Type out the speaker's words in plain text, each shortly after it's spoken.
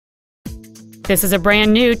This is a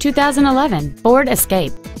brand new 2011 Ford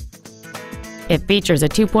Escape. It features a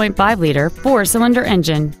 2.5-liter four-cylinder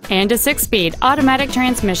engine and a 6-speed automatic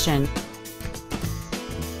transmission.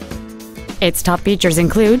 Its top features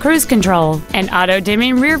include cruise control, an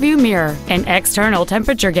auto-dimming rearview mirror, an external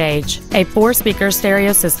temperature gauge, a 4-speaker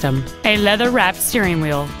stereo system, a leather-wrapped steering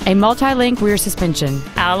wheel, a multi-link rear suspension,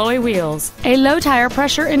 alloy wheels, a low tire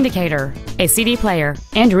pressure indicator, a CD player,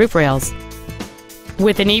 and roof rails.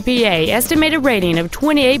 With an EPA estimated rating of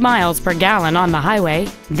 28 miles per gallon on the highway,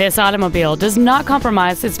 this automobile does not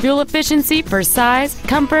compromise its fuel efficiency for size,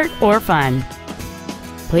 comfort, or fun.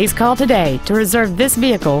 Please call today to reserve this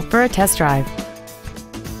vehicle for a test drive.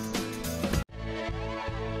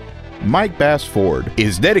 MikeBassFord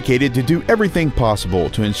is dedicated to do everything possible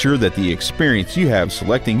to ensure that the experience you have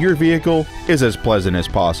selecting your vehicle is as pleasant as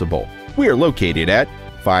possible. We are located at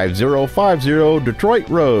 5050 Detroit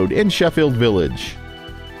Road in Sheffield Village.